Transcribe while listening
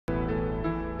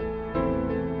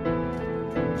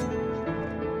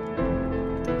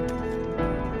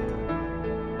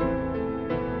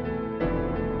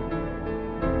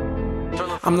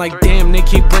I'm like, damn, they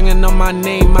keep bringing up my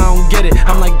name, I don't get it.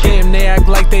 I'm like, damn, they act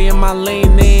like they in my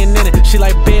lane, they ain't in it. She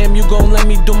like, bam, you gon' let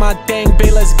me do my thing,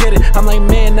 babe, let's get it. I'm like,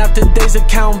 man, after days of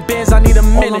counting bands, I need a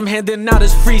minute. All I'm handing out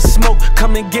is free smoke,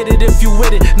 come and get it if you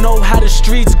with it. Know how the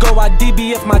streets go, I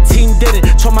DB if my team did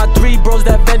it. Told my 3 bros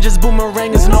that vengeance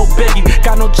boomerang is no biggie.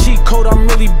 Got no cheat code, I'm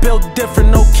really built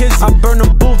different, no kids. I burn the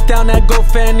booth down that go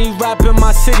for any rap in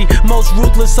my city. Most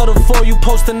ruthless of the 4, you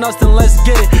posting us, then let's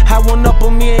get it. Had one up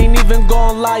on me, ain't even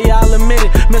gon' lie, yeah, I'll admit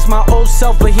it. Miss my old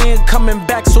self, but he ain't coming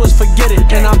back, so it's forget it.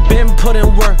 And I been putting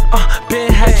work,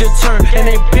 been had your turn. And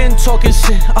they been talking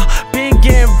shit, been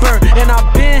getting burnt. And I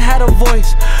been had a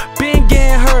voice, been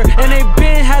getting heard. And they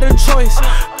been had a choice,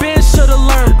 been shoulda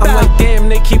learned. I'm like, damn,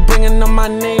 they keep bringing up my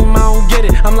name, I don't get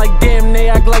it. I'm like, damn, they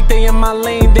act like they in my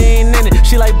lane, they ain't in it.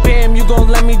 She like, bam, you gon'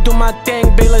 let me do my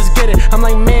thing, babe, let's get it. I'm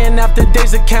like, man, after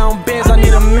days of counting bands, I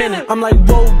need a minute. I'm like,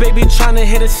 whoa, baby, tryna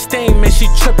hit a stain, man, she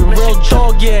trippin', real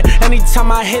dog, yeah.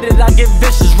 Anytime I hit it, I get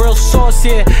vicious, real sauce,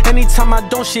 yeah. Anytime I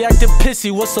don't, she actin'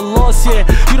 pissy, what's the loss, yeah.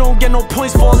 You don't get no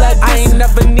points for all that distance. I ain't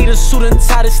never need a suit and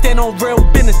tie to stand on real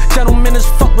business. Gentlemen as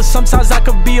fuck, but sometimes I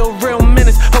could be a real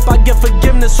menace. Hope I get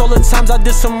forgiveness all the times I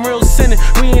did some real sinning.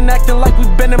 We ain't acting like we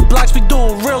been in blocks, we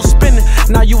doing real spinning.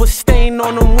 Now you a stain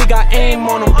on them, we got aim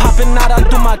on them. Popping out, I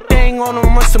do my thing on them,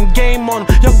 run some game on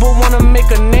them. Young boy wanna make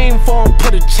a name for him,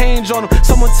 put a change on him.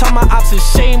 Someone tell my ops it's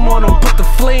shame on them, put the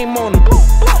flame on them.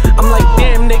 I'm like,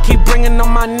 damn, they keep bringing up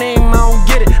my name, I don't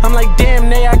get it. I'm like, damn,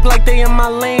 they act like they in my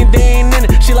lane, they ain't in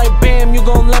it. She like, bam, you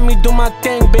gon' let me do my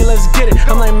thing, babe, let's get it.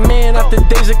 I'm like, man, after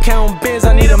days of counting bands,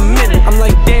 I need a minute. I'm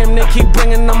like, damn, they keep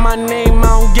bringing up my name, I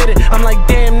don't get it. I'm like,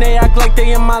 damn, they act like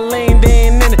they in my lane, they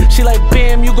ain't in it. She like,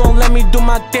 bam, you gon' let me do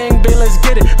my thing, babe, let's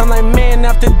get it. I'm like, man,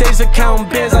 after days of counting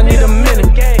bands, I need a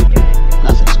minute.